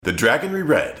The Dragon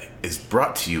Reread is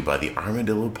brought to you by the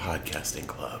Armadillo Podcasting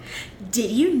Club.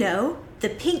 Did you know the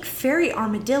pink fairy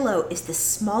armadillo is the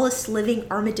smallest living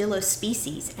armadillo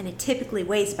species, and it typically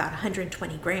weighs about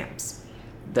 120 grams?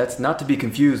 That's not to be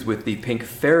confused with the pink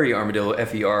fairy armadillo,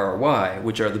 F-E-R-R-Y,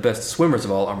 which are the best swimmers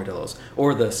of all armadillos,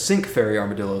 or the sink fairy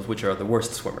armadillos, which are the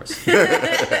worst swimmers.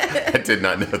 I did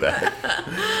not know that.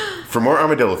 For more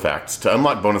armadillo facts, to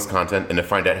unlock bonus content, and to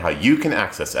find out how you can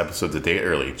access episodes a day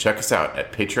early, check us out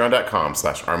at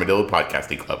patreon.com/Armadillo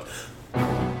Podcasting Club.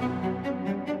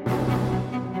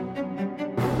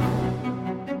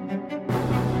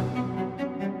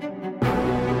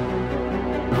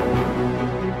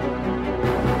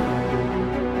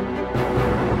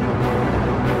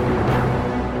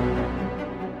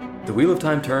 The wheel of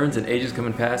time turns and ages come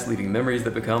and pass, leaving memories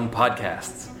that become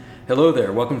podcasts. Hello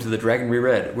there, welcome to The Dragon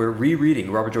Reread. We're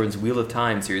rereading Robert Jordan's Wheel of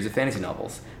Time series of fantasy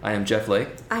novels. I am Jeff Lake.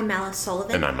 I'm Alice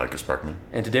Sullivan. And I'm Marcus Parkman.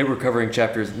 And today we're covering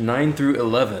chapters 9 through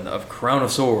 11 of Crown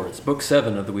of Swords, Book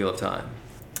 7 of the Wheel of Time.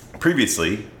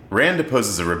 Previously, Rand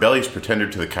deposes a rebellious pretender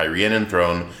to the Kyrianan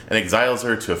throne and exiles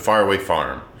her to a faraway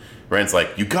farm. Rand's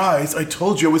like, "You guys, I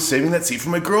told you I was saving that seat for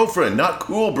my girlfriend. Not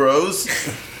cool, bros."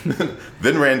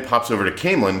 Then Rand pops over to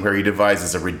Camelin, where he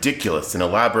devises a ridiculous and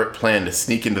elaborate plan to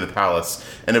sneak into the palace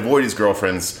and avoid his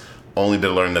girlfriends, only to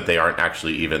learn that they aren't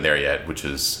actually even there yet, which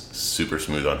is super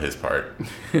smooth on his part.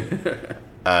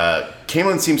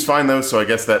 Camelin seems fine, though, so I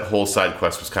guess that whole side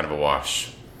quest was kind of a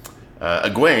wash.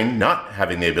 Egwene, not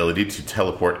having the ability to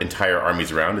teleport entire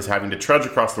armies around, is having to trudge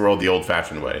across the world the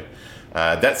old-fashioned way.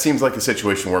 That seems like a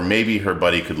situation where maybe her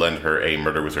buddy could lend her a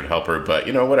murder wizard helper,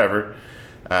 but, whatever.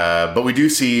 But we do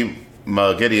see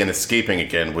Gideon escaping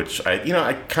again, which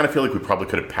I kind of feel like we probably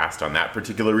could have passed on that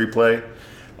particular replay.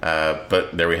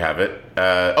 But there we have it.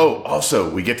 Also,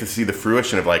 we get to see the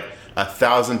fruition of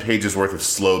 1,000 pages worth of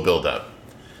slow build-up.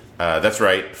 That's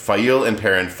right, Fail and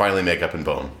Perrin finally make up in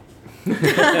bone.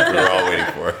 We're all waiting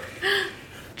for.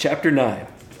 Chapter 9,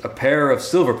 A Pair of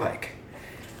Silverpike.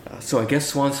 So I guess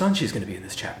Swan Sanchi's going to be in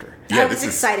this chapter. Yeah, I was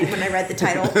excited when I read the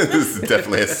title. This is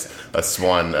definitely a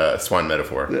swan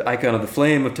metaphor. The icon of the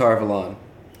flame of Tar-Valon.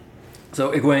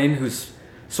 So Egwene, who's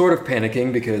sort of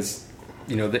panicking because,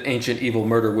 the ancient evil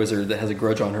murder wizard that has a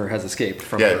grudge on her has escaped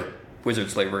from her wizard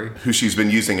slavery. Who she's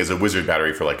been using as a wizard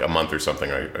battery for a month or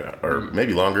something, or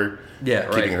maybe longer. Yeah,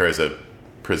 right. Keeping her as a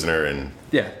prisoner and...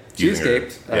 Yeah, she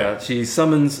escaped. She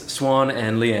summons Swan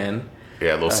and Leanne.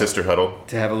 Yeah, a little sister huddle.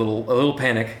 To have a little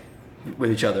panic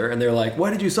with each other, and they're like, "Why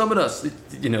did you summon us?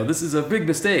 This is a big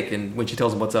mistake." And when she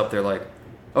tells them what's up, they're like,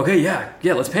 "Okay, yeah,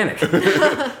 let's panic."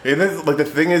 And then, the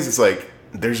thing is, it's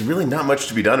there's really not much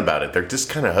to be done about it. They're just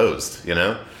kind of hosed,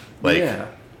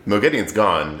 Moghedion's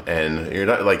gone, and you're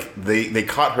not they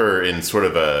caught her in sort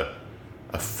of a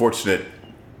fortunate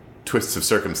twists of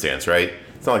circumstance, right?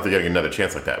 It's not like they're getting another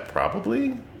chance like that,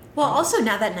 probably. Well, also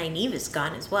now that Nynaeve is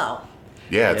gone as well.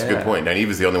 Yeah, it's a good point. Nynaeve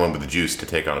is the only one with the juice to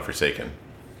take on a Forsaken.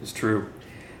 It's true.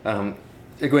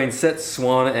 Egwene sets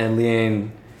Swan and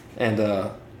Leanne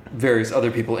and various other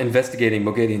people investigating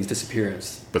Moghedion's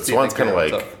disappearance. But Swan's kind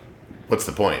of what's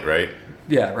the point, right?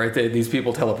 Yeah, right. These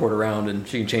people teleport around and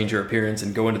she can change her appearance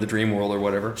and go into the dream world or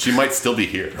whatever. She might still be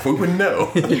here. We wouldn't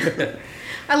know.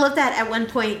 I love that at one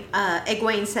point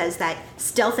Egwene says that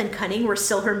stealth and cunning were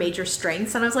still her major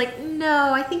strengths, and I was like,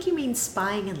 no, I think you mean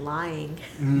spying and lying.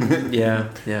 Yeah.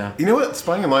 You know what?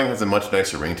 Spying and lying has a much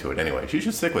nicer ring to it anyway. She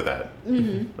should stick with that.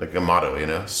 Mm-hmm. Like a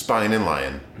motto, spying and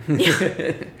lying.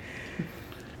 The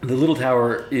Little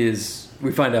Tower is,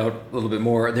 we find out a little bit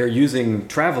more, they're using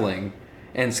traveling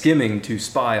and skimming to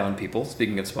spy on people,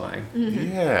 speaking of spying.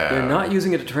 Mm-hmm. Yeah. They're not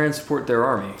using it to transport their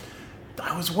army.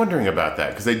 I was wondering about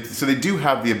that, because they do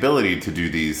have the ability to do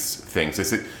these things.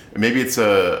 Maybe it's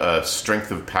a strength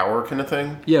of power kind of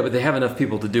thing? Yeah, but they have enough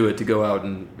people to do it, to go out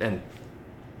and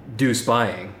do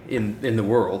spying in the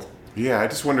world. Yeah, I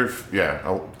just wonder if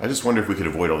we could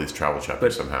avoid all these travel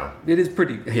chapters somehow. It is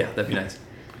pretty, that'd be nice.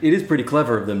 It is pretty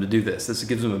clever of them to do this. This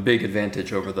gives them a big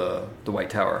advantage over the White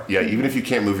Tower. Yeah, even if you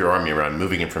can't move your army around,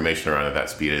 moving information around at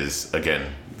that speed is, again,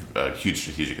 a huge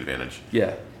strategic advantage.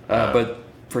 Yeah, but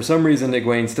for some reason,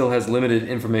 Egwene still has limited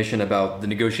information about the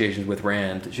negotiations with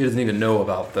Rand. She doesn't even know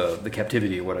about the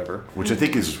captivity or whatever. Which I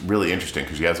think is really interesting,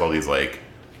 because she has all these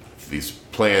these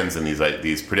plans and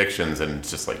these predictions, and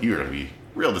it's just you're going to be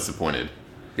real disappointed.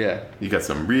 Yeah. You got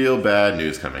some real bad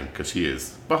news coming, because she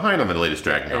is behind on the latest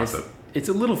Dragon gossip. It's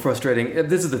a little frustrating.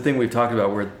 This is the thing we've talked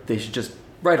about, where they should just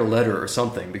write a letter or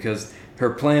something, because her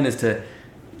plan is to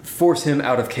force him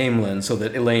out of Camelin so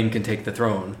that Elaine can take the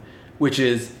throne, which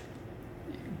is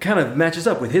kind of matches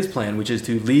up with his plan, which is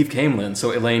to leave Camelin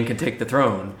so Elaine can take the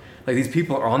throne. Like, these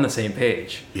people are on the same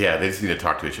page. Yeah, they just need to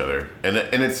talk to each other. And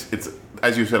it's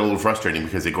as you said, a little frustrating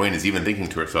because Egwene is even thinking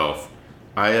to herself,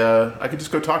 I could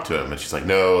just go talk to him. And she's like,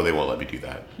 no, they won't let me do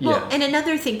that. Well, and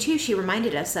another thing, too, she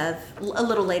reminded us of a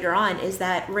little later on is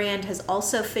that Rand has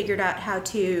also figured out how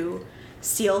to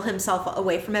seal himself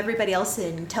away from everybody else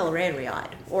in Tel'aran'rhiod,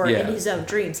 or in his own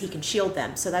dreams, he can shield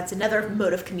them. So that's another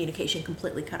mode of communication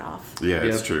completely cut off. Yeah,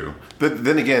 it's true. But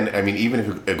then again, I mean, even if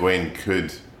Egwene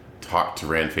could talk to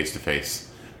Rand face to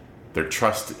face,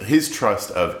 his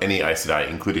trust of any Aes Sedai,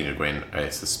 including Egwene, I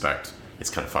suspect, is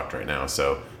kind of fucked right now.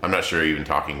 So I'm not sure even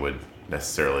talking would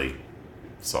necessarily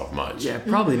solve much. Yeah,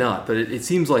 probably not. But it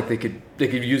seems like they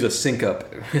could use a sync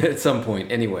up at some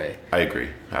point anyway. I agree,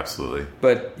 absolutely.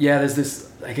 But yeah, there's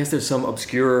this. I guess there's some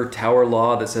obscure tower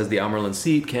law that says the Amaryllis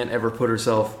seat can't ever put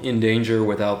herself in danger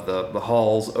without the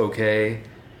Hall's okay,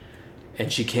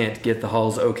 and she can't get the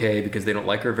Hall's okay because they don't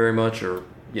like her very much, or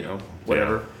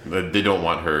whatever. Yeah. They don't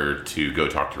want her to go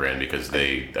talk to Rand because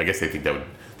I guess they think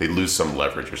they'd lose some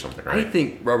leverage or something, right? I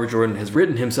think Robert Jordan has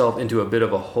written himself into a bit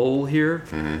of a hole here,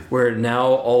 where now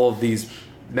all of these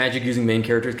magic-using main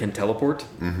characters can teleport.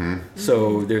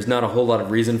 So there's not a whole lot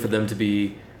of reason for them to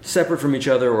be separate from each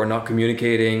other or not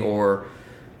communicating, or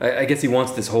I guess he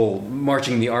wants this whole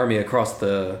marching the army across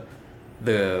the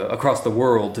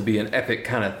world to be an epic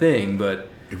kind of thing, but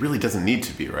it really doesn't need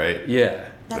to be, right? Yeah.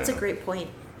 That's a great point.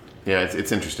 Yeah,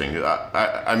 it's interesting.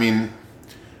 I mean,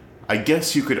 I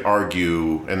guess you could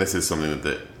argue, and this is something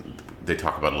that they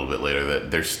talk about a little bit later,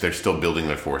 that they're still building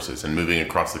their forces and moving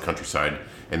across the countryside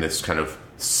in this kind of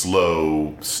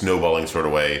slow, snowballing sort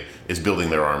of way, is building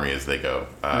their army as they go.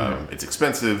 It's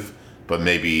expensive, but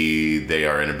maybe they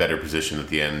are in a better position at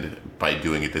the end by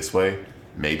doing it this way.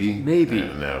 Maybe. I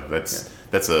don't know. That's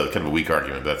a kind of a weak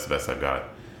argument, but that's the best I've got.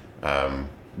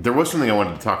 There was something I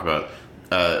wanted to talk about.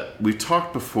 We've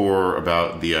talked before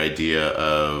about the idea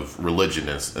of religion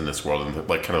in this world, and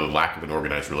like kind of the lack of an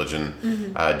organized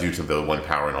religion due to the one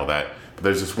power and all that. But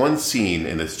there's this one scene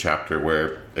in this chapter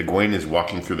where Egwene is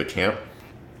walking through the camp.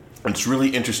 And it's really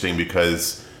interesting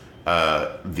because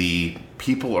the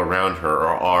people around her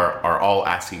are all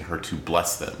asking her to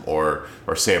bless them or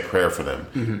say a prayer for them.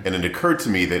 And it occurred to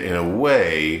me that in a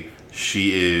way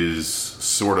she is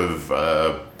sort of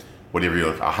a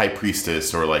high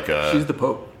priestess, or like she's the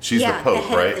Pope. She's the Pope, the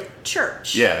head right? of the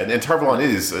church. Yeah, and Tar-Valon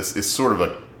is sort of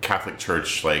a Catholic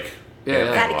Church, like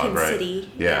Vatican right?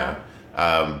 City. Yeah.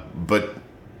 But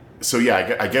so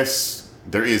I guess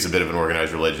there is a bit of an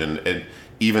organized religion, and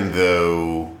even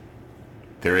though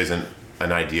there isn't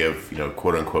an idea of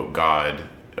quote unquote God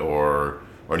or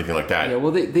anything like that. Yeah,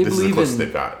 well, they believe in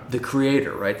the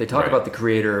creator, right? They talk about the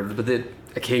creator, but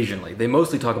occasionally they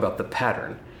mostly talk about the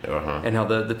pattern. And how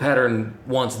the pattern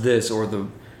wants this, or the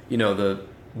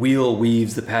wheel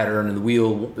weaves the pattern, and the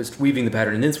wheel is weaving the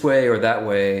pattern in this way or that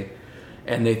way,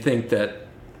 and they think that,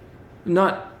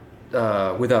 not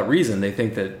without reason, they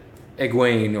think that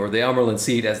Egwene or the Amaryllis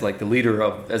seat, as like the leader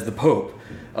as the Pope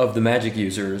of the magic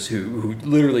users, who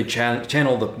literally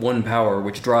channel the one power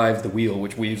which drives the wheel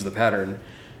which weaves the pattern,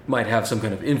 might have some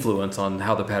kind of influence on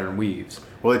how the pattern weaves.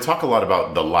 Well, they talk a lot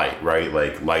about the light, right?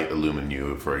 Like light illumine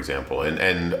you, for example.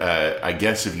 And I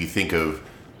guess if you think of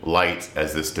light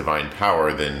as this divine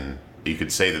power, then you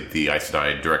could say that the Aes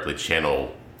Sedai directly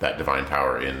channel that divine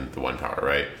power in the one power,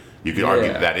 right? You could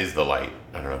argue that is the light.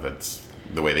 I don't know if that's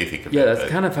the way they think of it. Yeah, that's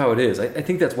kind of how it is. I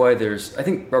think that's why I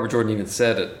think Robert Jordan even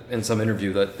said it in some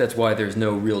interview, that's why there's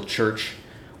no real church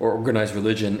or organized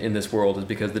religion in this world, is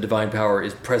because the divine power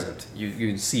is present.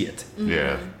 You see it.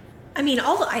 Yeah. I mean,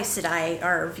 all the Aes Sedai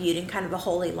are viewed in kind of a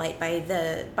holy light by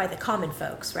the common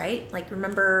folks, right? Like,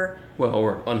 remember... Well,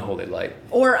 or unholy light.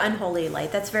 Or unholy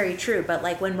light, that's very true. But,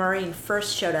 like, when Maureen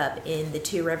first showed up in the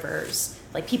Two Rivers,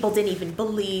 like, people didn't even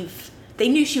believe... They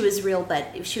knew she was real,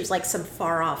 but she was, like, some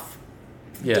far-off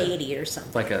deity or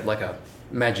something. Like a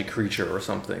magic creature or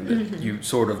something that you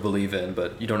sort of believe in,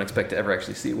 but you don't expect to ever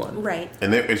actually see one. Right.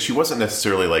 And she wasn't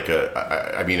necessarily like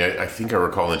I think I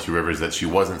recall in Two Rivers that she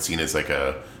wasn't seen as like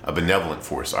a benevolent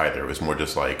force either. It was more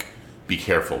just like, be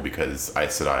careful because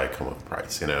Aes Sedai come with a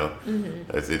price,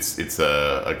 It's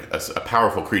a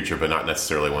powerful creature, but not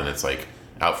necessarily one that's like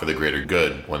out for the greater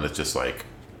good, one that's just like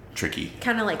tricky.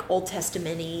 Kind of like Old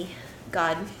Testament-y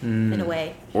God in a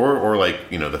way. Or like,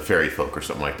 the fairy folk or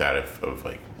something like that of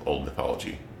like old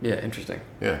mythology. Yeah, interesting.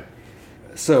 Yeah.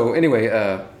 So anyway,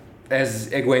 as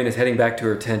Egwene is heading back to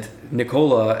her tent,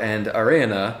 Nicola and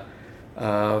Ariana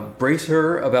brace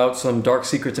her about some dark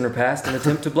secrets in her past and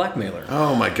attempt to blackmail her.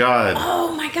 Oh my god.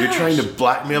 Oh my gosh. You're trying to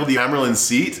blackmail the Amaryllis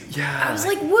seat? Yeah. I was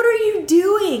like, what are you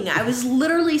doing? I was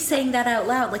literally saying that out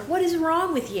loud. Like, what is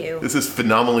wrong with you? This is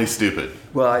phenomenally stupid.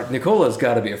 Well, Nicola's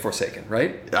got to be a Forsaken,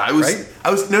 right? I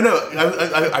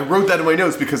wrote that in my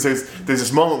notes because there's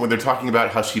this moment when they're talking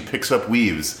about how she picks up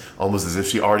weaves almost as if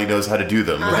she already knows how to do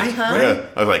them. Right. Yeah.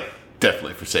 I was like,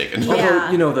 definitely Forsaken. Yeah.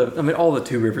 Although, all the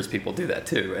Two Rivers people do that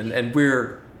too, and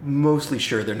we're mostly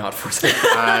sure they're not Forsaken.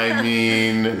 I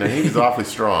mean, Naheem's awfully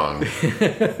strong.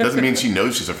 Doesn't mean she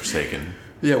knows she's a Forsaken.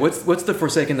 Yeah, what's the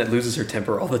Forsaken that loses her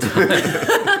temper all the time?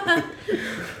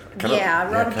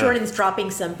 Robert Jordan's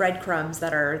dropping some breadcrumbs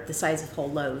that are the size of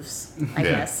whole loaves, I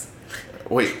guess.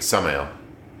 Wait, Samael.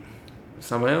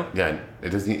 Samael? Yeah,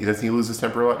 doesn't he lose his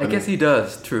temper a lot? I guess he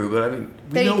does, true, but I mean,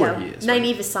 we know where he is.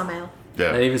 Nynaeve is Samael.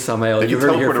 Yeah. Nynaeve is Samael. You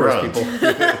heard it here first, people.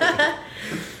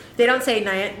 They don't say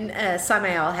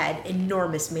Samael had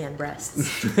enormous man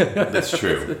breasts. That's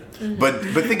true. But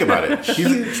think about it.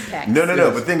 Huge pecs. No,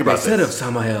 but think about this. They said of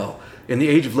Samael, in the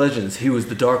Age of Legends, he was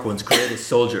the Dark One's greatest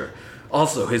soldier.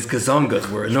 Also, his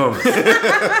gazongas were enormous.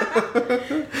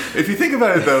 If you think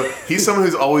about it, though, he's someone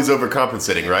who's always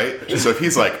overcompensating, right? So if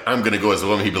he's like, I'm going to go as a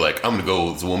woman, he'd be like, I'm going to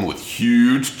go as a woman with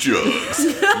huge jugs.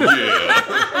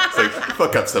 Yeah. It's like,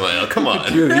 fuck up, Samael. Come on.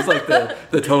 Dude, he's like the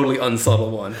totally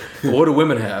unsubtle one. But what do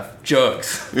women have?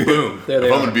 Jugs. Boom. There they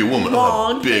if are. I'm going to be a woman,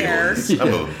 Long I'm a big hair. ones.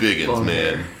 I'm a big ones,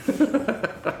 man.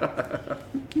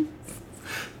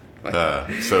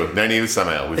 So Nynaeve is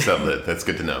Samael. We've settled it. That's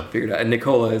good to know. Figured out. And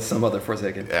Nicola is some other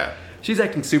Forsaken. Yeah. She's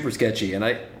acting super sketchy, and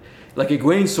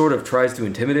Egwene sort of tries to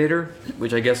intimidate her,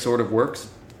 which I guess sort of works.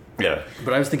 Yeah.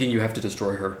 But I was thinking you have to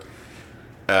destroy her.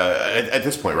 At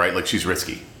this point, right? Like, she's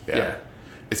risky. Yeah.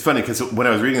 It's funny because when I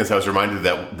was reading this, I was reminded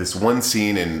that this one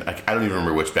scene in, I don't even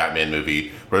remember which Batman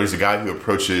movie, where there's a guy who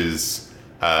approaches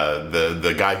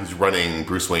the guy who's running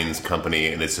Bruce Wayne's company,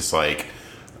 and it's just like,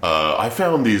 I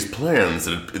found these plans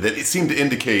that it seemed to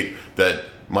indicate that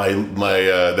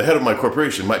the head of my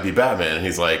corporation might be Batman. And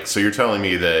he's like, so you're telling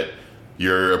me that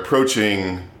you're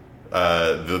approaching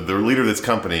the leader of this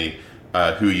company,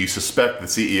 who you suspect the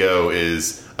CEO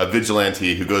is a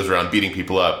vigilante who goes around beating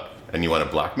people up, and you want to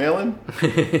blackmail him?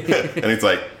 And he's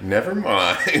like, never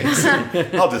mind.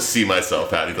 I'll just see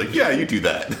myself out. He's like, yeah, you do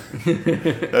that.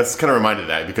 That's kind of reminded of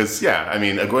that because, yeah, I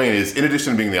mean, Egwene is, in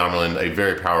addition to being the Amaryllis, a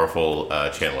very powerful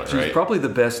channeler, She's right? probably the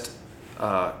best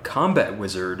combat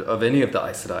wizard of any of the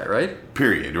Aes Sedai, right?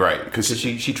 Period, right. Because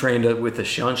she trained with the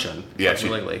Shanshan. Yeah,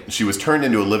 she was turned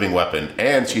into a living weapon,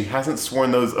 and she hasn't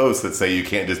sworn those oaths that say you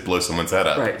can't just blow someone's head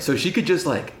up. Right, so she could just,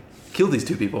 kill these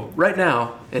two people right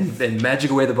now and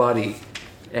magic away the body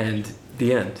and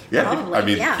the end. Yeah, probably, I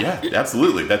mean, yeah,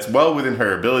 absolutely. That's well within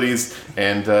her abilities,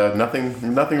 and nothing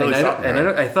really stopped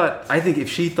her. I think if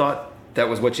she thought that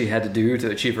was what she had to do to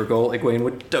achieve her goal, Egwene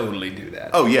would totally do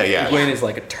that. Oh, yeah. Egwene is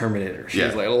like a Terminator.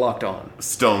 She's locked on.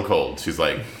 Stone cold. She's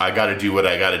like, I got to do what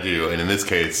I got to do, and in this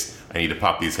case, I need to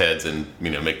pop these heads and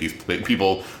make these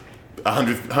people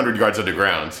 100 yards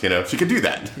underground. She could do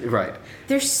that. Right.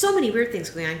 There's so many weird things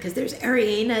going on because there's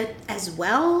Ariana as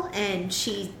well, and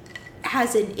she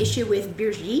has an issue with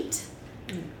Brigitte.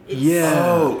 Yeah.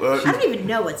 I don't even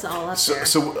know what's all up there.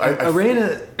 So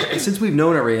Ariana, since we've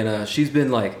known Ariana, she's been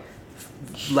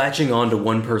latching on to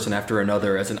one person after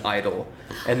another as an idol,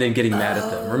 and then getting mad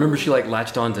at them. Remember, she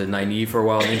latched on to Nynaeve for a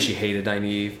while, and then she hated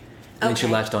Nynaeve. And then she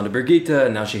latched on to Brigitte,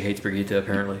 and now she hates Brigitte,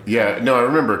 apparently. Yeah, no, I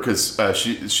remember, because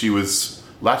she was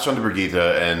latched onto Brigitte,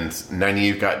 and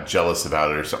Nynaeve got jealous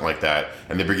about it or something like that,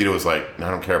 and then Brigitte was like, no,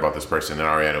 I don't care about this person, and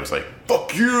Ariana was like,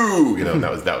 fuck you! And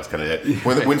that was kind of it.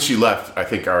 When she left, I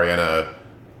think Ariana,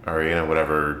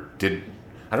 whatever,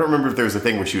 I don't remember if there was a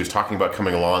thing where she was talking about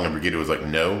coming along, and Brigitte was like,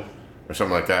 no, or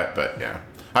something like that, but yeah.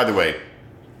 Either way,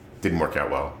 didn't work out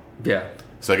well. Yeah.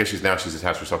 So I guess she's attached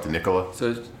herself to Nicola.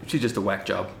 So she's just a whack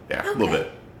job. Yeah, a little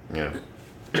bit.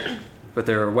 But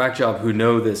they're a whack job who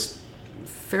know this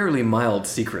fairly mild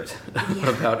secret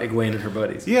about Egwene and her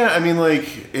buddies. Yeah, I mean,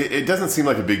 it doesn't seem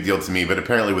like a big deal to me, but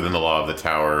apparently within the law of the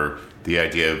Tower, the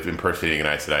idea of impersonating an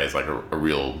Aes Sedai is a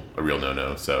real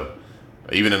no-no. So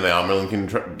even in the Amaryllis can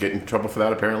get in trouble for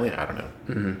that, apparently. I don't know.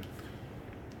 Mm-hmm.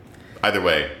 Either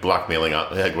way, blackmailing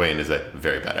Egwene is a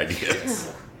very bad idea.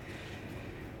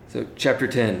 So, Chapter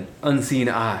 10, Unseen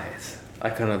Eyes.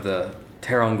 Icon of the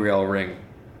Terangrial Ring.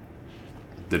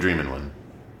 The dreaming one.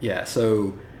 Yeah,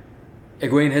 so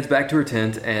Egwene heads back to her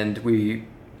tent, and we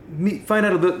find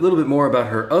out a little bit more about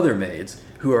her other maids,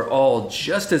 who are all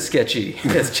just as sketchy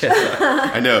as Chessa.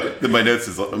 I know. My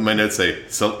notes say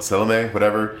Salome,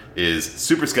 whatever, is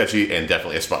super sketchy and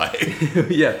definitely a spy.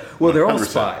 Yeah. Well, they're all 100%.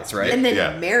 spies, right? And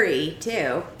then Mary,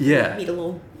 too. Yeah.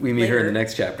 We meet her in the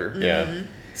next chapter. Yeah.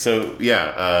 So,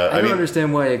 yeah. I don't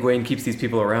understand why Egwene keeps these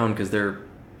people around, because they're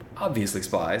obviously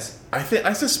spies.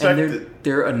 I suspect and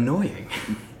they're annoying.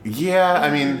 Yeah,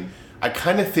 I mean, I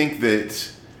kind of think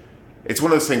that it's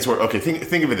one of those things where, okay,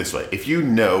 think of it this way. If you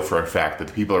know for a fact that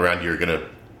the people around you are going to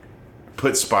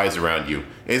put spies around you,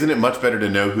 isn't it much better to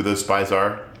know who those spies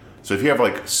are? So if you have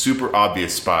like super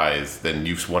obvious spies, then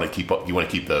you want to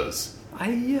keep those.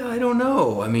 I don't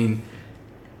know. I mean,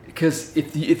 because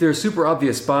if they're super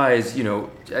obvious spies,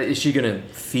 is she going to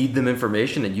feed them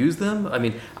information and use them? I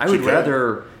mean, I would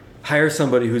rather hire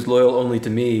somebody who's loyal only to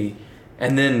me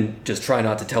and then just try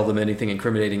not to tell them anything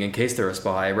incriminating in case they're a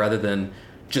spy, rather than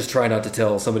just try not to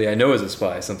tell somebody I know is a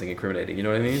spy something incriminating. You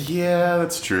know what I mean? Yeah,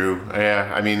 that's true.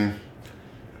 Yeah, I mean,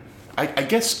 I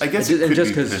guess. And just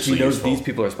because she knows these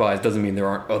people are spies doesn't mean there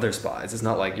aren't other spies. It's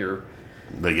not like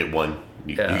They get one.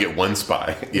 You get one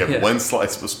spy. You have one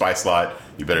spy slot.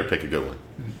 You better pick a good one.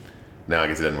 Now I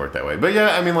guess it doesn't work that way. But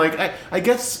yeah, I mean, like I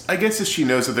guess if she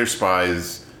knows that they're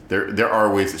spies, there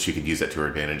are ways that she could use that to her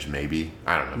advantage. Maybe,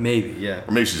 I don't know. Maybe, yeah.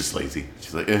 Or maybe she's just lazy.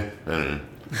 She's like, I don't know.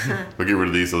 We'll get rid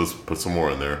of these. So let's put some more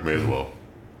in there. May as well.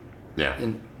 Yeah.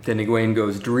 And then Egwene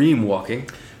goes dream walking.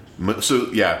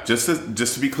 So yeah, just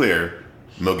to be clear,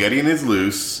 Moghedien is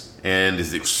loose and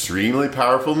is extremely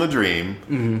powerful in the dream.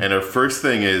 Mm-hmm. And her first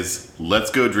thing is, let's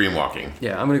go dream walking.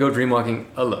 Yeah, I'm gonna go dream walking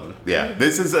alone. Yeah,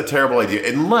 this is a terrible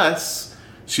idea unless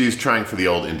she's trying for the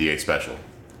old NDA special.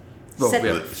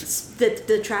 Set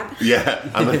the trap. Yeah,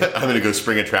 I'm gonna go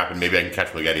spring a trap and maybe I can catch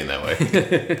Moghedien that way.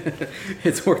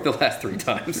 It's worked the last 3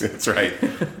 times. That's right.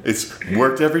 It's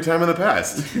worked every time in the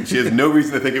past. She has no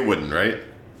reason to think it wouldn't, right?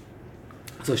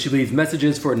 So she leaves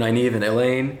messages for Nynaeve and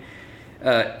Elaine,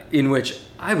 in which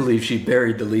I believe she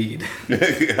buried the lead.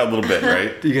 A little bit,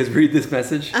 right? Do you guys read this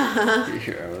message? Uh-huh.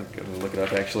 Here, I'm going to look it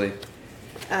up, actually.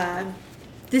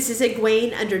 This is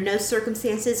Egwene. Under no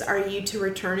circumstances are you to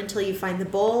return until you find the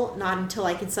bowl, not until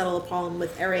I can settle the problem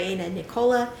with Ariane and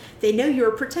Nicola. They know you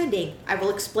are pretending. I will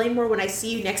explain more when I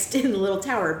see you next in the little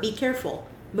tower. Be careful.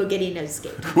 Moghedien has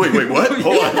escaped. Wait, what?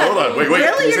 Hold on. Wait.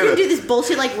 Really? You're going to do this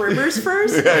bullshit like rumors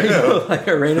first? Yeah, I know. Like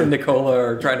Ariane and Nicola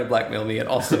are trying to blackmail me, and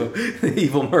also the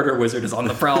evil murder wizard is on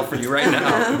the prowl for you right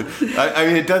now. I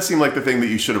mean, it does seem like the thing that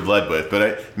you should have led with,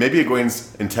 but maybe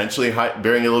Egwene's intentionally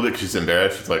burying it a little bit because she's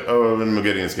embarrassed. She's like, oh, then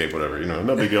Moghedien escaped, whatever.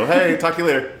 No big deal. Hey, talk to you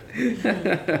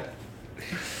later.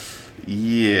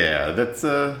 Yeah, that's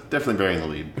definitely burying the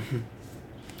lead.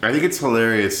 I think it's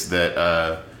hilarious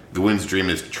that Egwene's dream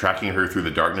is tracking her through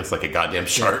the darkness like a goddamn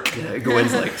shark. Yeah,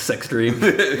 Egwene's like sex dream.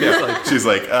 Yeah, she's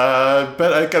like,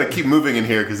 but I gotta keep moving in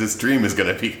here because this dream is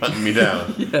gonna be hunting me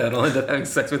down. Yeah, and I'll end up having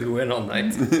sex with Egwene all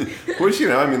night. Which,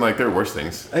 I mean, like, there are worse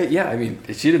things. Yeah, I mean,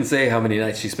 she didn't say how many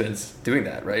nights she spends doing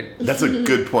that, right? That's a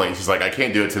good point. She's like, I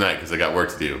can't do it tonight because I got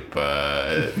work to do,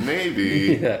 but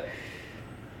maybe. Yeah.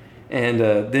 And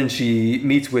then she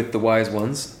meets with the wise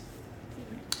ones.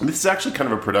 This is actually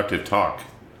kind of a productive talk.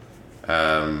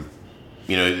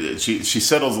 She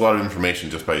settles a lot of information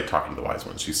just by talking to the wise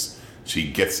ones.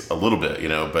 She gets a little bit,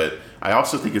 but I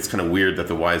also think it's kind of weird that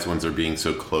the wise ones are being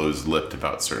so closed-lipped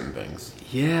about certain things.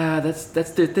 Yeah, that's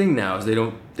their thing now. Is they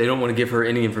don't want to give her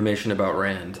any information about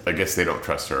Rand. I guess they don't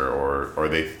trust her, or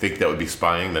they think that would be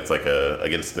spying. That's like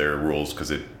against their rules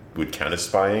because it would count as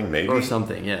spying, maybe, or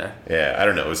something. Yeah. Yeah, I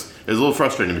don't know. It was a little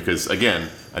frustrating because, again,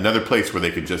 another place where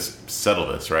they could just settle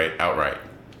this outright.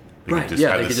 They could just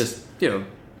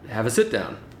have a sit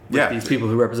down with these people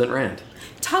who represent Rand.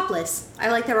 Topless. I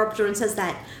like that Robert Jordan says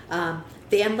that.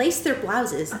 They unlaced their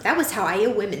blouses. That was how Aya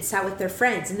women sat with their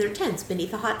friends in their tents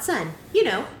beneath a hot sun.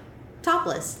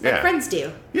 Topless. Like friends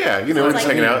do. Yeah, just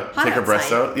hanging out, take our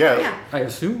breasts out. Yeah. I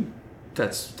assume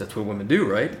that's what women do,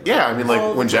 right? Yeah, I mean,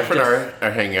 like, when Jeff and I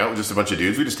are hanging out with just a bunch of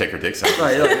dudes, we just take our dicks out.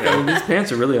 Right, I mean, these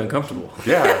pants are really uncomfortable.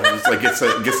 Yeah, just like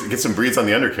get some breeze on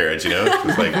the undercarriage,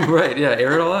 Just like, right, yeah,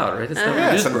 air it all out, right?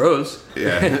 It's gross.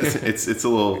 Yeah, it's a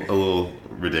little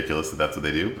ridiculous that's what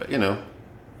they do, but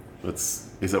is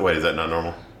that not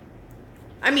normal?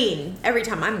 I mean, every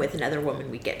time I'm with another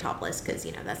woman, we get topless because,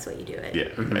 that's the way you do it. Yeah,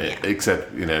 mm-hmm. Right. Yeah.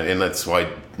 Except, and that's why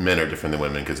men are different than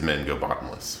women because men go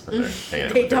bottomless.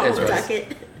 They Donald duck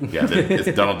it. Yeah,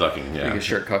 it's Donald ducking. Yeah. Like a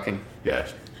shirt cucking. Yeah.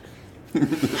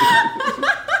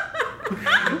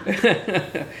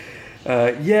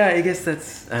 Yeah, I guess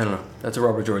that's a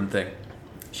Robert Jordan thing.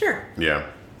 Sure. Yeah.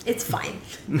 It's fine.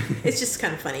 It's just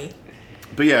kind of funny.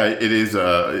 But yeah, it is,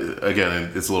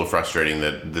 again, it's a little frustrating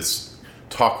that this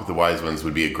talk with the wise ones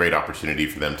would be a great opportunity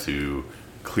for them to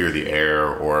clear the air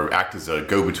or act as a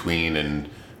go-between and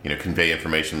convey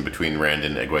information between Rand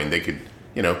and Egwene. They could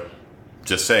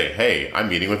just say, hey, I'm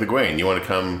meeting with Egwene, you want to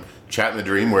come chat in the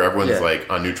dream where everyone's like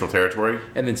on neutral territory?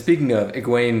 And then speaking of,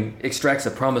 Egwene extracts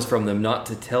a promise from them not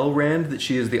to tell Rand that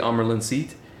she is the Amerlin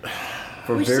seat.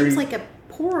 Which seems like a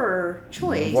poor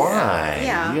choice. Why?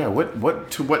 Yeah.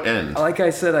 What to what end? Like I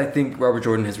said, I think Robert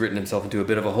Jordan has written himself into a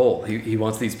bit of a hole. He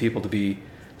wants these people to be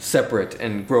separate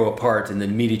and grow apart and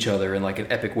then meet each other in like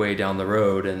an epic way down the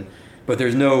road. But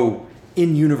there's no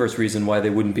in-universe reason why they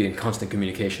wouldn't be in constant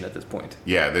communication at this point.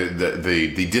 Yeah,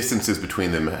 the distances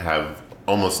between them have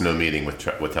almost no meaning with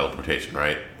teleportation,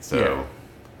 right? So. Yeah.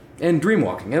 And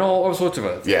dreamwalking and all sorts of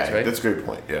other things, right? That's a great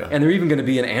point, yeah. And they're even going to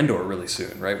be in Andor really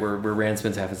soon, right? Where Rand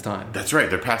spends half his time. That's right.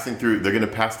 They're going to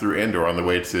pass through Andor on the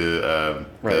way to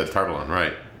Tarvalon,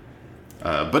 right.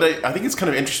 But I think it's kind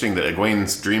of interesting that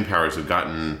Egwene's dream powers have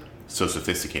gotten so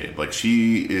sophisticated. Like,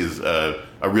 she is a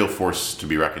real force to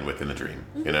be reckoned with in a dream,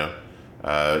 you know?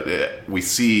 We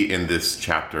see in this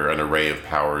chapter an array of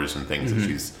powers and things that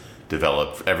she's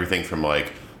developed. Everything from,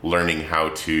 like, learning how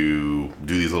to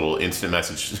do these little instant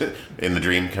message in the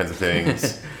dream kinds of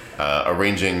things,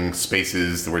 arranging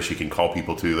spaces where she can call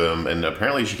people to them, and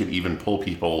apparently she can even pull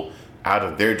people out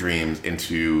of their dreams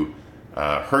into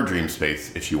her dream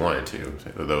space if she wanted to,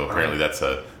 though apparently that's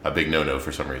a big no-no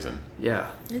for some reason. Yeah.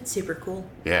 It's super cool.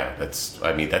 Yeah,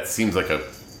 that seems like a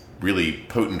really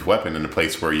potent weapon in a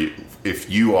place where if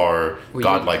you are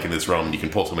godlike in this realm, you can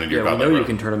pull someone into your godlike realm. You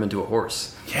can turn them into a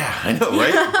horse. Yeah, I know,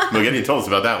 right? Morgana told us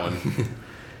about that one.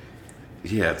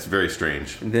 Yeah, it's very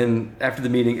strange. And then after the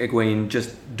meeting, Egwene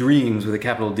just dreams with a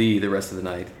capital D the rest of the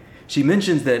night. She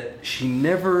mentions that she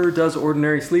never does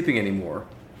ordinary sleeping anymore.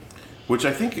 Which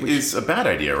I think is a bad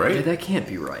idea, right? Yeah, that can't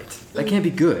be right. That can't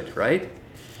be good, right?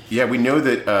 Yeah, we know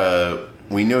that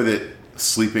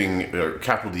sleeping, or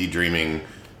capital D dreaming,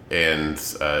 and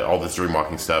all this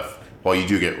dream-walking stuff, while you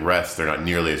do get rest, they're not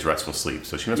nearly as restful sleep.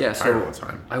 So she must be tired all the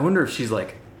time. I wonder if she's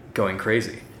like going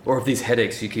crazy, or if these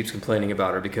headaches she keeps complaining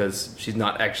about are because she's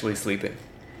not actually sleeping.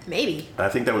 Maybe. I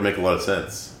think that would make a lot of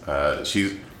sense.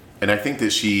 And I think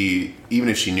that even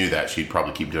if she knew that, she'd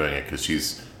probably keep doing it because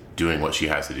she's doing what she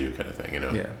has to do, kind of thing, you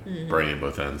know? Yeah. Burning at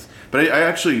both ends. But I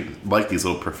actually like these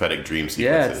little prophetic dream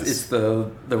sequences. Yeah, it's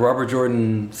the Robert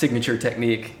Jordan signature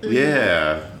technique.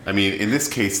 Yeah. I mean, in this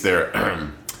case, they're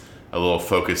a little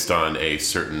focused on a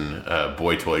certain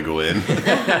boy toy Gwen.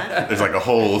 There's like a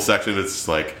whole section that's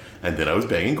like, and then I was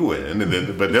banging Gwen, and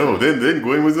then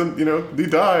Gwen was, he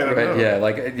died.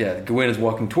 Right, yeah, Gwen is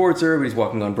walking towards her, but he's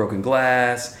walking on broken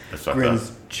glass.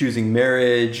 Gwen's choosing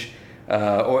marriage.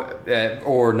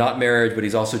 Or not marriage, but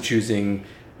he's also choosing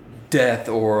death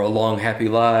or a long, happy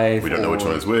life. We don't know which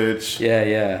one is which.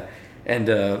 Yeah.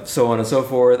 And so on and so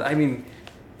forth. I mean,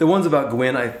 the ones about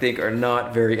Gwen, I think, are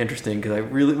not very interesting because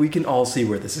we can all see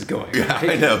where this is going. Yeah, right?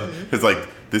 I know. It's like,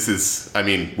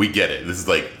 we get it. This is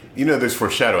like, there's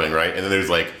foreshadowing, right? And then there's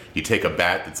like, you take a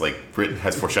bat that's like,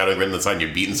 has foreshadowing written on the side, and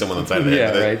you're beating someone on the side of the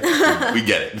head. Yeah, right. We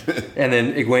get it. And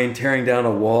then Egwene tearing down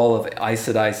a wall of Aes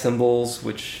Sedai symbols,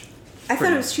 which... I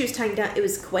thought she was tying down. It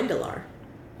was Gwendolar.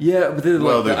 Yeah, but they're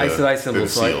like the Aes Sedai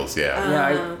symbols. They're seals,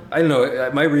 yeah. I don't know.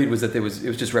 My read was that it was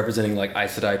just representing like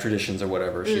Aes Sedai traditions or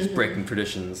whatever. She's breaking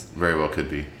traditions. Very well could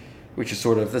be. Which is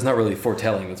sort of, that's not really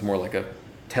foretelling. It's more like a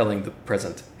telling the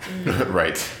present.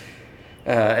 Right.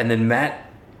 And then Matt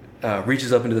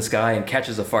reaches up into the sky and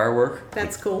catches a firework.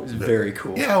 That's cool. It's very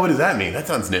cool. Yeah, what does that mean? That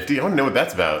sounds nifty. I want to know what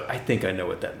that's about. I think I know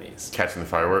what that means. Catching the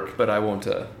firework? But I won't...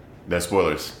 No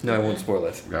spoilers. No, I won't spoil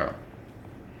it. No.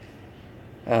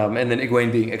 And then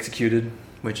Egwene being executed,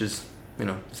 which is,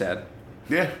 sad.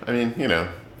 Yeah, I mean,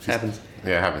 happens.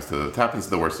 Yeah, it happens to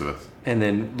the worst of us. And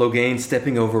then Logain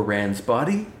stepping over Rand's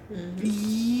body. Mm-hmm.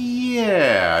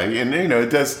 Yeah, and it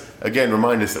does again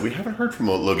remind us that we haven't heard from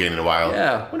Logain in a while.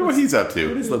 Yeah, wonder what he's up to.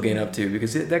 What is Logain up to?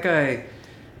 Because that guy's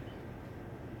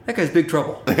big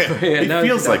trouble. He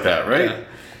feels like that, right?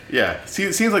 Yeah.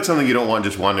 It seems like something you don't want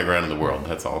just wandering around in the world.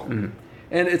 That's all. Mm-hmm.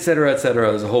 And et cetera, et cetera.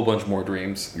 There's a whole bunch more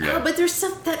dreams. Yeah. Oh, but there's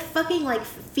that fucking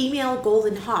female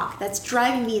golden hawk that's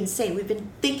driving me insane. We've been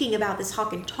thinking about this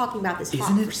hawk and talking about this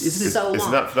hawk for so long. Is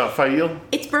it not Fail?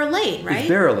 It's Berlain, right? It's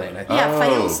Berlain, I think. Yeah,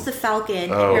 Fail's the falcon.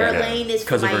 Berlain is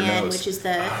Mayan, which is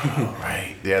the... Oh,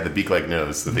 right. Yeah, the beak-like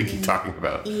nose that they keep talking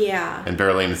about. Yeah. And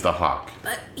Berlain is the hawk.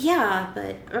 But it's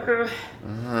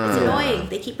annoying.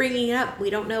 They keep bringing it up. We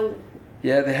don't know...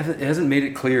 Yeah, it hasn't made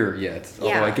it clear yet.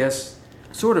 Although I guess...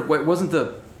 Sort of. Wait, wasn't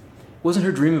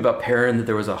her dream about Perrin that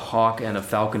there was a hawk and a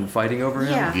falcon fighting over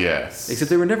him? Yeah. Yes. Except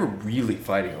they were never really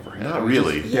fighting over him. Not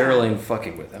really. Berlain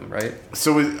fucking with him, right?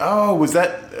 So was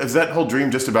that whole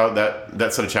dream just about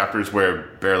that set of chapters where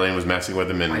Berlain was messing with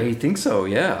him? And I think so.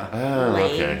 Yeah. Oh,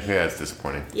 okay. Yeah, it's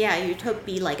disappointing. Yeah, you'd hope it'd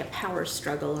be like a power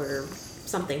struggle or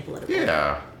something political.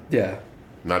 Yeah. Yeah.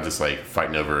 Not just like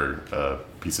fighting over a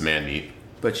piece of man meat.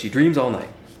 But she dreams all night.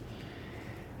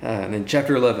 And then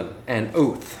chapter 11, An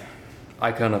Oath,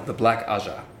 icon of the Black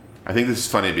Aja. I think this is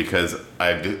funny because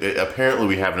apparently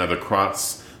we have another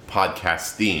cross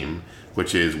podcast theme,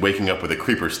 which is waking up with a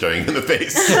creeper staring in the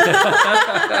face.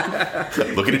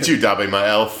 Looking at you, Dabe, my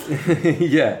elf.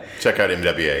 Yeah. Check out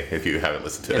MWA if you haven't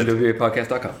listened to it.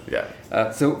 MWApodcast.com.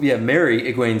 Yeah. Mary,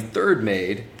 Egwene's third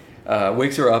maid,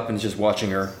 wakes her up and is just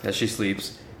watching her as she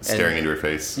sleeps. Staring into her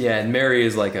face. Yeah, and Mary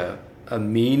is like a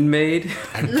mean maid.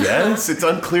 I guess. It's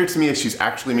unclear to me if she's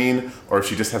actually mean or if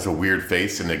she just has a weird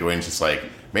face and Egwene's just like,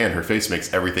 man, her face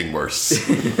makes everything worse.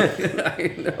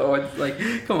 I know. It's like,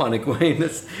 come on, Egwene.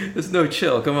 There's no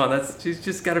chill. Come on. She's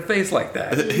just got her face like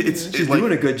that. She's like,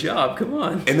 doing a good job. Come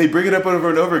on. And they bring it up over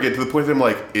and over again to the point that I'm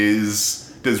like,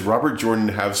 does Robert Jordan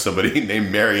have somebody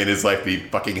named Mary in his life that he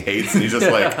fucking hates? And he's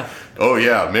just like, oh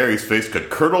yeah, Mary's face could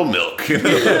curdle milk.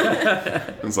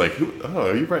 It's like,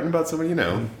 are you writing about somebody you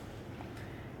know?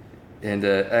 And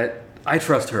I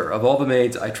trust her. Of all the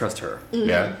maids, I trust her. Mm-hmm.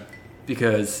 Yeah.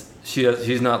 Because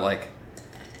she's not like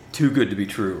too good to be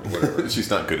true or whatever.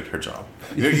 She's not good at her job.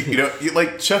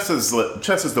 Like Chess is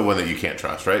the one that you can't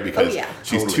trust, right? Because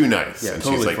she's totally too nice and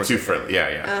totally she's like too friendly.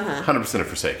 Yeah. 100% of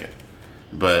Forsaken.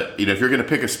 But if you're going to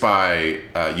pick a spy,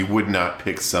 you would not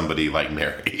pick somebody like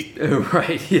Mary.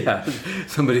 Right? Yeah,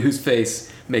 somebody whose face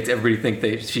makes everybody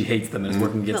think she hates them and is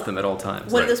working against them at all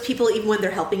times. One of those people, even when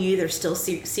they're helping you, they're still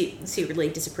secretly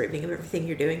disapproving of everything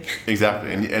you're doing.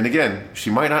 Exactly, and again, she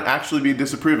might not actually be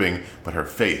disapproving, but her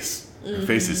face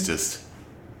is just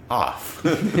off.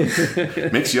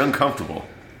 Makes you uncomfortable.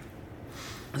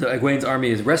 So Egwene's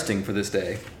army is resting for this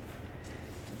day,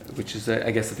 which is,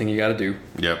 I guess, the thing you got to do.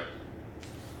 Yep.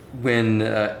 When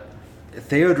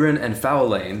Theodrin and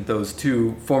Faolain, those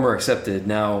two former accepted,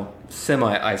 now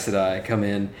semi-Aes Sedai, come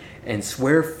in and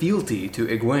swear fealty to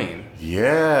Egwene.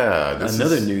 Yeah.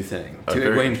 Another new thing. To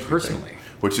Egwene personally.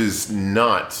 Which is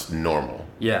not normal.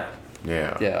 Yeah.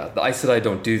 Yeah. Yeah, the Aes Sedai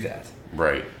don't do that.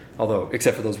 Right. Although,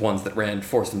 except for those ones that Rand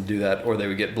forced them to do that, or they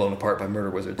would get blown apart by murder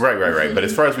wizards. Right. But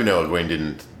as far as we know, Egwene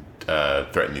didn't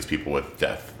threaten these people with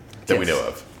death that we know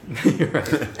of.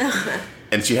 Right.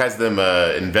 And she has them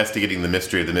investigating the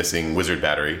mystery of the missing wizard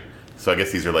battery. So I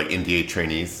guess these are like NDA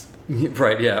trainees.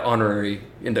 Right, yeah, honorary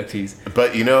inductees.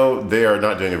 But they are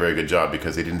not doing a very good job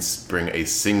because they didn't bring a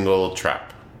single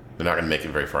trap. They're not going to make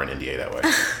it very far in NDA that way.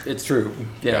 It's true,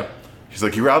 yeah. She's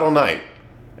like, you were out all night,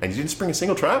 and you didn't bring a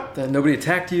single trap? Nobody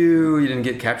attacked you, you didn't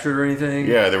get captured or anything?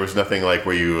 Yeah, there was nothing like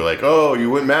where you were like, oh, you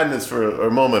went madness for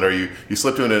a moment, or you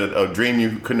slipped into a dream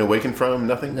you couldn't awaken from?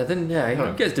 Nothing? Nothing, yeah.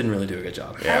 You guys didn't really do a good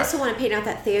job. Yeah. I also want to point out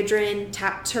that Theodrin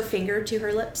tapped her finger to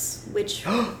her lips, which...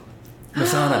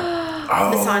 Masana.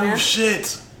 Oh,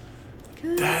 shit.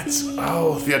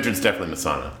 Theodrin's definitely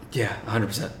Masana. Yeah,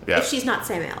 100%. Yeah. If she's not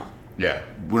Samael. Yeah.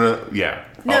 Yeah.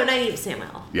 No, not even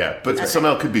Samael. Yeah, but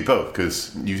Samael could be both,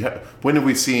 because when have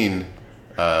we seen,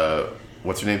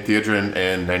 what's her name, Theodrin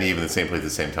and Nynaeve in the same place at the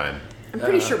same time? I'm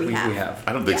pretty sure we have. We have.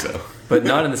 I don't think so. But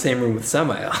not in the same room with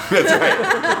Samael. That's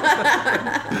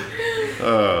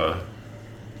right.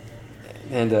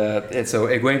 And so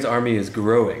Egwene's army is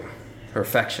growing. Her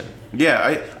faction.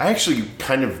 Yeah, I actually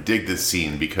kind of dig this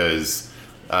scene because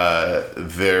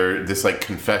this like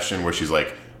confession where she's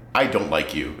like, I don't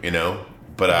like you,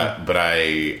 but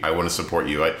I want to support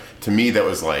you. To me, that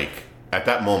was like, at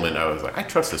that moment, I was like, I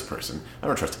trust this person. I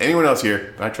don't trust anyone else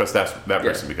here, but I trust that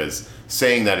person because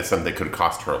saying that is something that could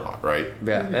cost her a lot, right?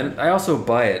 Yeah, and I also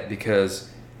buy it because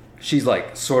she's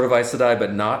like sort of Aes Sedai,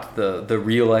 but not the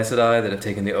real Aes Sedai that have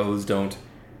taken the oaths don't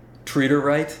treat her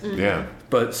right. Mm-hmm. Yeah.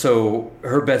 But so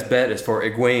her best bet is for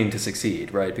Egwene to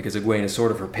succeed, right? Because Egwene is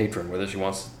sort of her patron, whether she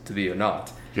wants to be or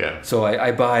not. Yeah. So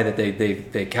I buy that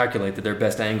they calculate that their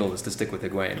best angle is to stick with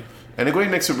Egwene. And Egwene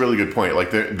makes a really good point.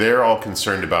 Like they're all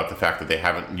concerned about the fact that they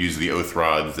haven't used the oath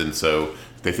rods, and so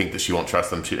they think that she won't trust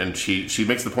them. She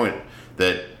makes the point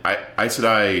that Aes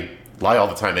Sedai lie all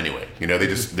the time anyway. They're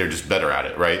just better at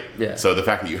it, right? Yeah. So the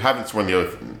fact that you haven't sworn the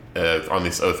oath on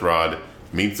this oath rod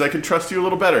means I can trust you a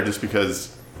little better, just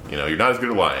because you're not as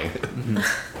good at lying.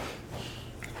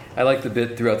 I like the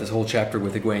bit throughout this whole chapter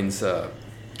with Egwene's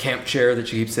camp chair that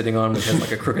she keeps sitting on, which has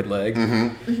like a crooked leg,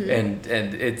 and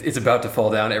it's about to fall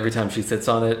down every time she sits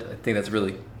on it. I think that's a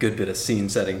really good bit of scene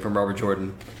setting from Robert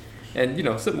Jordan, and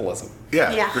symbolism.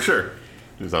 Yeah, for sure.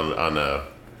 It was on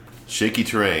shaky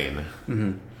terrain.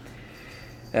 Mm-hmm.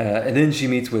 And then she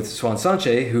meets with Swan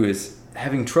Sanche, who is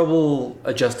having trouble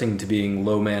adjusting to being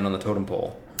low man on the totem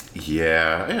pole.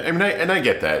 Yeah, I mean, I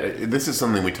get that. This is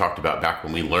something we talked about back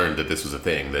when we learned that this was a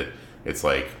thing, that it's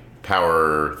like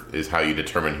power is how you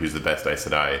determine who's the best Aes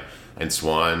Sedai. And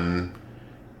Swan,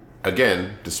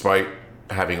 again, despite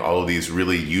having all of these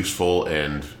really useful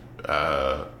and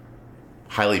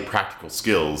highly practical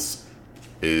skills,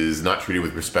 is not treated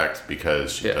with respect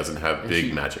because she doesn't have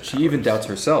big magic She even doubts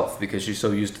herself because she's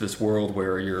so used to this world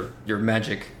where your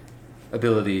magic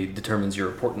ability determines your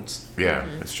importance. Yeah,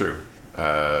 it's true.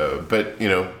 But,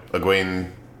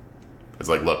 Egwene is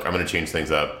like, look, I'm going to change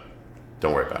things up.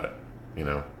 Don't worry about it,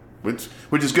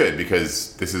 which is good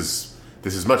because this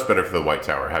is much better for the White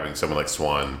Tower, having someone like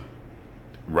Swan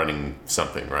running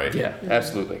something, right? Yeah,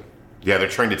 absolutely. Yeah, they're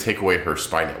trying to take away her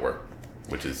spy network,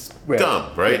 which is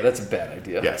dumb, right? Yeah, that's a bad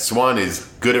idea. Yeah, Swan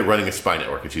is good at running a spy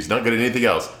network. If she's not good at anything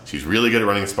else, she's really good at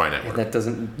running a spy network. And that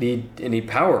doesn't need any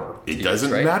power. It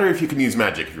doesn't matter if you can use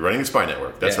magic if you're running a spy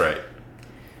network. That's right.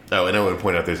 Oh, and I want to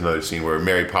point out there's another scene where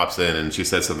Mary pops in and she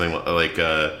says something like,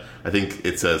 I think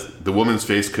it says, the woman's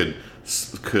face could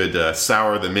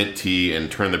sour the mint tea and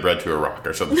turn the bread to a rock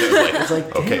or something. It's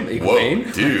like, damn, okay,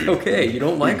 whoa, dude. Okay, you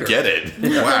don't like her. Get it.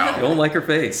 Wow. You don't like her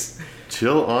face.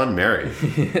 Chill on Mary.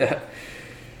 Yeah.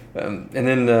 And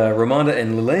then Ramonda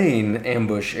and Lelaine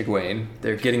ambush Egwene.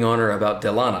 They're getting on her about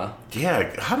Delana.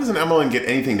 Yeah, how does an Emmeline get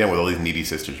anything done with all these needy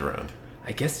sisters around?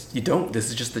 I guess you don't. This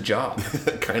is just the job.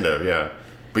 Kind of, yeah.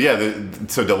 But yeah,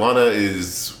 so Delana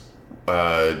is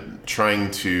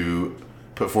trying to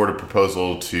put forward a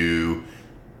proposal to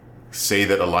say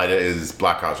that Elida is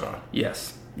Black Aja.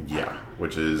 Yes. Yeah,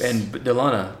 which is... And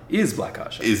Delana is Black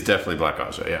Aja. Is definitely Black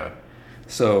Aja, yeah.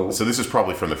 So this is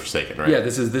probably from the Forsaken, right? Yeah,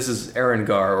 this is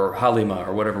Erengar or Halima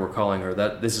or whatever we're calling her.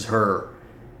 This is her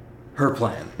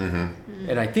plan. Mm-hmm.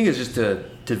 And I think it's just to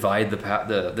divide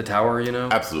the tower,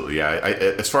 Absolutely, yeah.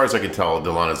 As far as I can tell,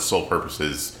 Delana's sole purpose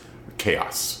is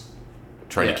chaos,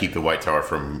 trying to keep the White Tower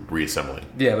from reassembling.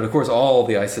 Yeah, but of course, all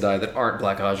the Aes Sedai that aren't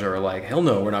Black Aja are like, hell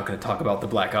no, we're not going to talk about the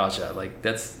Black Aja. Like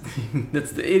that's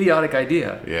the idiotic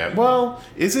idea. Yeah. Well,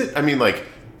 is it? I mean,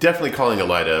 definitely calling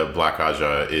Elida Black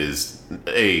Aja is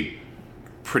A,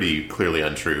 pretty clearly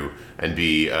untrue, and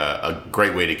B, a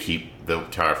great way to keep the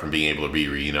tower from being able to be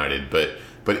reunited. But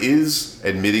is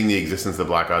admitting the existence of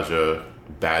Black Aja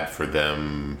bad for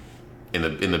them in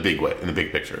the big way, in the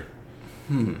big picture?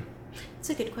 That's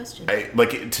a good question.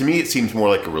 To me, it seems more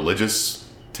like a religious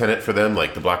tenet for them.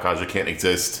 Like the Black Aja can't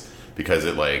exist because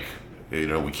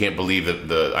we can't believe that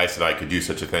the Aes Sedai could do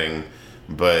such a thing.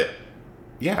 But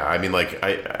yeah, I mean,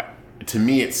 to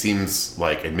me, it seems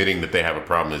like admitting that they have a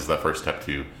problem is the first step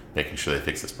to making sure they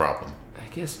fix this problem. I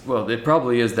guess, well, it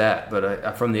probably is that,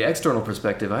 but from the external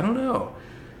perspective, I don't know.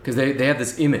 Because they have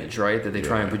this image, right, that they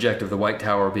try and project of the White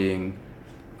Tower being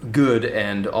good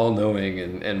and all-knowing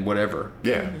and whatever.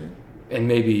 Yeah. Mm-hmm. And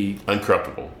maybe...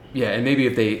 Uncorruptible. Yeah, and maybe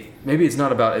it's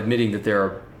not about admitting that there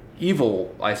are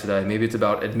evil Aes Sedai, maybe it's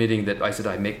about admitting that Aes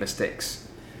Sedai make mistakes,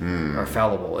 are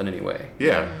fallible in any way.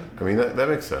 Yeah, I mean, that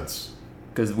makes sense.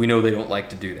 Because we know they don't like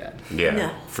to do that.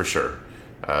 Yeah, for sure.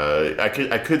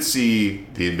 I could see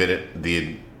the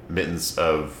admittance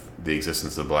of the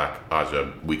existence of Black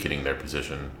Aja weakening their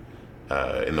position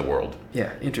in the world.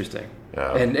 Yeah, interesting.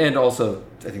 And also,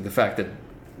 I think the fact that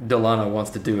Delana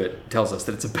wants to do it tells us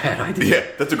that it's a bad idea. Yeah,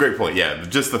 that's a great point. Yeah,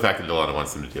 just the fact that Delana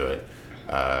wants them to do it.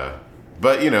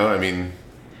 But, I mean...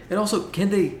 And also,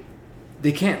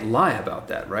 they can't lie about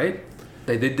that, right?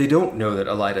 They don't know that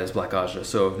Elida is Black Aja,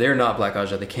 so if they're not Black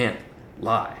Aja, they can't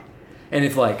lie. And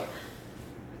if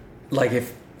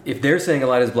if they're saying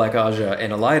Elida is Black Aja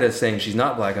and Elida is saying she's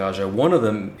not Black Aja, one of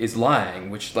them is lying,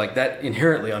 which that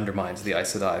inherently undermines the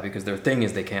Aes Sedai because their thing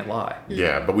is they can't lie.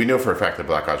 Yeah, but we know for a fact that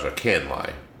Black Aja can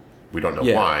lie. We don't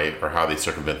know why or how they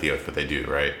circumvent the oath, but they do,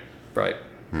 right? Right.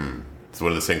 It's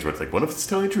one of those things where it's like, one of us is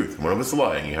telling the truth, one of us is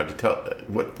lying. You have to tell.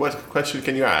 What question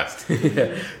can you ask?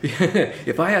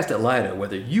 If I asked Elida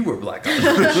whether you were Black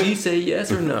Aja, would she say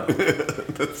yes or no?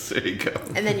 There you go.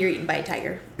 And then you're eaten by a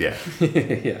tiger. Yeah.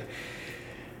 Yeah.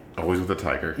 Always with a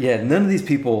tiger. Yeah, none of these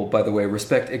people, by the way,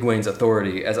 respect Egwene's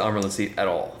authority as Amyrlin Seat at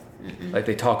all. Mm-mm. Like,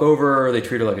 they talk over her, they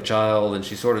treat her like a child, and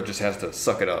she sort of just has to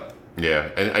suck it up. Yeah,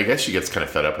 and I guess she gets kind of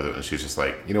fed up with it, and she's just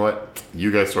like, you know what?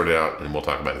 You guys sort it out, and we'll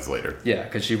talk about this later. Yeah,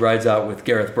 because she rides out with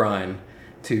Gareth Brine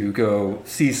to go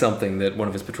see something that one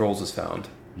of his patrols has found.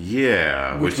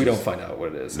 Yeah. Which we don't find out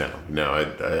what it is. No,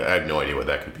 I have no idea what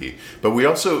that could be. But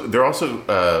was it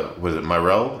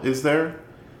Myrell is there?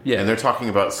 Yeah. And they're talking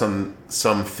about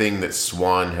something that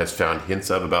Swan has found hints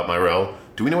of about Myrell.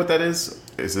 Do we know what that is?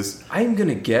 Is this... I'm going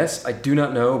to guess. I do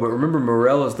not know. But remember,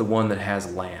 Myrell is the one that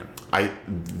has land.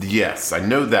 Yes, I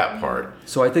know that part.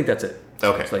 So I think that's it.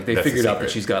 Okay. It's like they figured out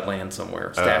that she's got land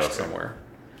somewhere, stashed somewhere.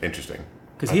 Interesting.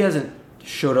 Because he hasn't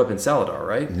showed up in Saladar,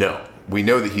 right? No. We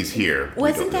know that he's here.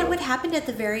 Wasn't that what happened at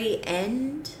the very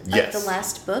end of the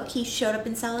last book? He showed up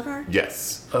in Saladar?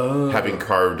 Yes. Oh. Having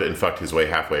carved and fucked his way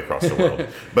halfway across the world.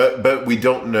 But we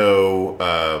don't know...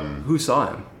 Who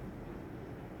saw him?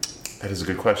 That is a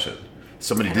good question.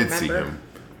 Somebody did see him.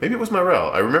 Maybe it was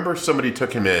Myrell. I remember somebody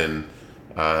took him in.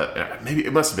 Maybe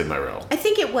it must have been Myrell. I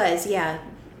think it was, yeah.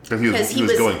 Because he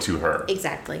was going to her.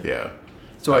 Exactly. Yeah.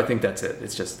 So I think that's it.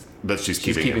 It's just that she's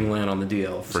keeping Lan on the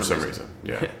DL for some reason.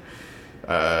 Yeah.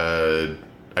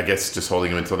 I guess just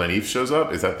holding him until Nynaeve shows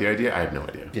up. Is that the idea? I have no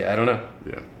idea. Yeah, I don't know.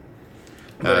 Yeah.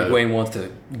 But Egwene wants to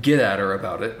get at her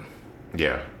about it.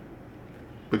 Yeah.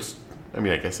 Which, I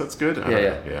mean, I guess that's good.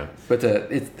 Yeah. But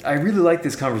I really like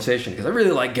this conversation because I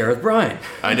really like Gareth Bryne.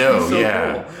 I know, so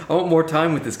yeah. Cool. I want more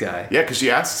time with this guy. Yeah, because she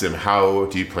asks him, how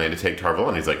do you plan to take Tar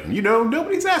Valon? He's like,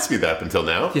 nobody's asked me that up until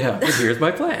now. Yeah, but here's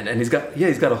my plan. And he's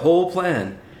got a whole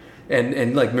plan.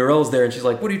 And like, Myrell's there and she's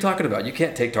like, what are you talking about? You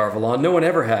can't take Tar Valon. No one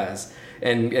ever has.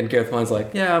 And Gareth Bryne's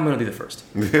like, yeah, I'm going to be the first.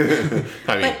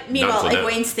 But meanwhile,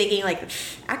 Egwene's thinking like,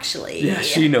 actually, yeah,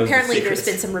 she knows. Apparently, there's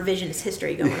been some revisionist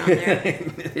history going on there.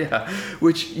 Yeah,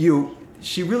 which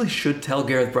she really should tell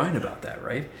Gareth Bryne about that,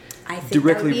 right? I think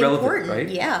directly that would be relevant, important. right?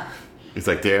 Yeah. It's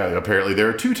like, apparently there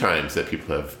are 2 times that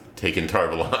people have taken Tar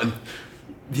Valon.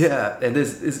 Yeah, and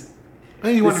this is.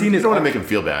 You don't want to make him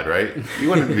feel bad, right? You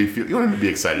want him to be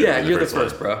excited. Yeah, you're the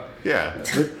first, bro. Yeah,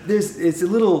 but it's a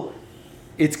little.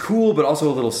 It's cool, but also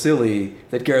a little silly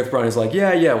that Gareth Bryne is like,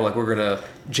 well, like we're gonna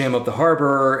jam up the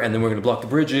harbor, and then we're gonna block the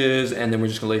bridges, and then we're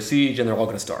just gonna lay siege, and they're all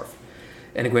gonna starve.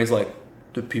 And Egwene's like,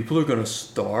 the people are gonna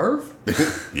starve?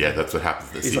 Yeah, that's what happens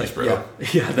in the siege, like, bro.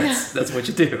 Yeah, that's what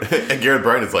you do. And Gareth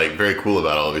Bryne is like very cool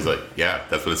about all of it. He's like, yeah,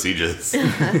 that's what a siege is.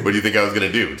 What do you think I was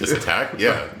gonna do? Just attack?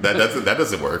 Yeah, that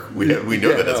doesn't work. We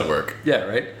know that doesn't work. Yeah,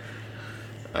 right.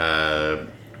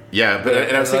 Yeah,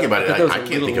 but I was thinking about it. I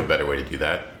can't think of a better way to do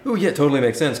that. Oh, yeah, totally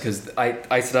makes sense because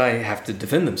Aes Sedai have to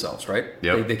defend themselves, right?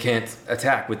 Yep. They can't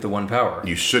attack with the one power.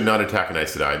 You should not attack an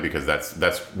Aes Sedai because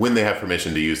that's when they have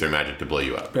permission to use their magic to blow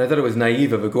you up. But I thought it was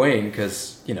naive of Egwene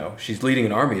because, she's leading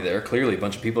an army there. Clearly, a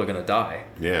bunch of people are going to die.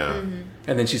 Yeah. Mm-hmm.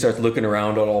 And then she starts looking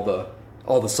around at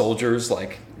all the soldiers,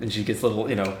 and she gets little,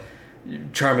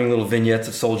 charming little vignettes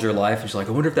of soldier life, and she's like,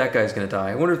 I wonder if that guy's going to die.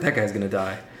 I wonder if that guy's going to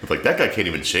die. It's like, that guy can't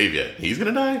even shave yet. He's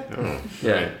going to die? Oh,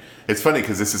 yeah. Right. It's funny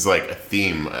because this is like a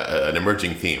theme, an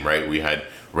emerging theme, right? We had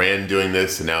Rand doing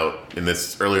this, and now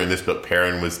earlier in this book,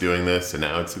 Perrin was doing this, and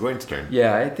now it's Egwene's turn.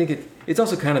 Yeah, I think it's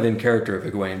also kind of in character of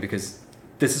Egwene because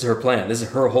this is her plan. This is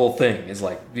her whole thing. Is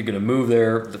like, you're going to move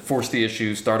there, force the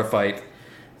issue, start a fight,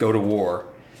 go to war.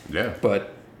 Yeah.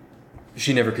 But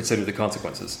she never considered the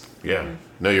consequences. Yeah.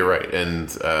 No, you're right. And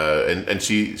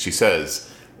she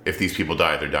says, if these people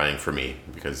die, they're dying for me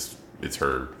because it's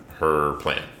her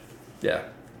plan. Yeah.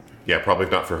 Yeah, probably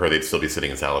if not for her, they'd still be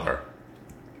sitting in Saladar.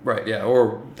 Right, yeah,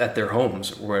 or at their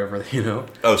homes, or wherever,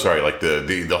 Oh, sorry, like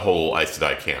the whole Aes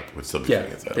Sedai camp would still be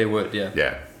sitting in Saladar. They would, yeah.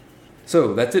 Yeah.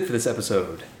 So, that's it for this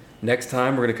episode. Next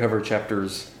time, we're going to cover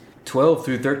chapters 12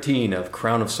 through 13 of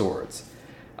Crown of Swords.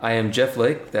 I am Jeff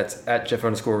Lake, that's at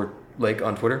Jeff_Lake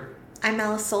on Twitter. I'm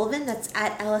Alice Sullivan, that's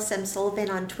at Alice M. Sullivan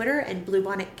on Twitter and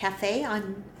Bluebonnet Cafe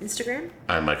on Instagram.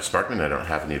 I'm Mike Sparkman, I don't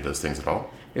have any of those things at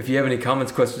all. If you have any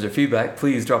comments, questions, or feedback,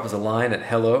 please drop us a line at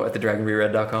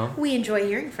hello@thedragonreread.com. We enjoy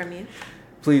hearing from you.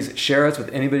 Please share us with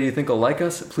anybody you think will like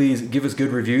us. Please give us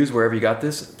good reviews wherever you got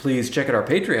this. Please check out our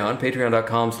Patreon,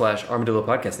 patreon.com/Armadillo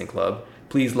Podcasting Club.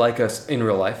 Please like us in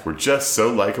real life. We're just so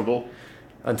likable.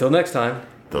 Until next time.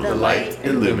 The light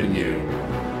illumine you.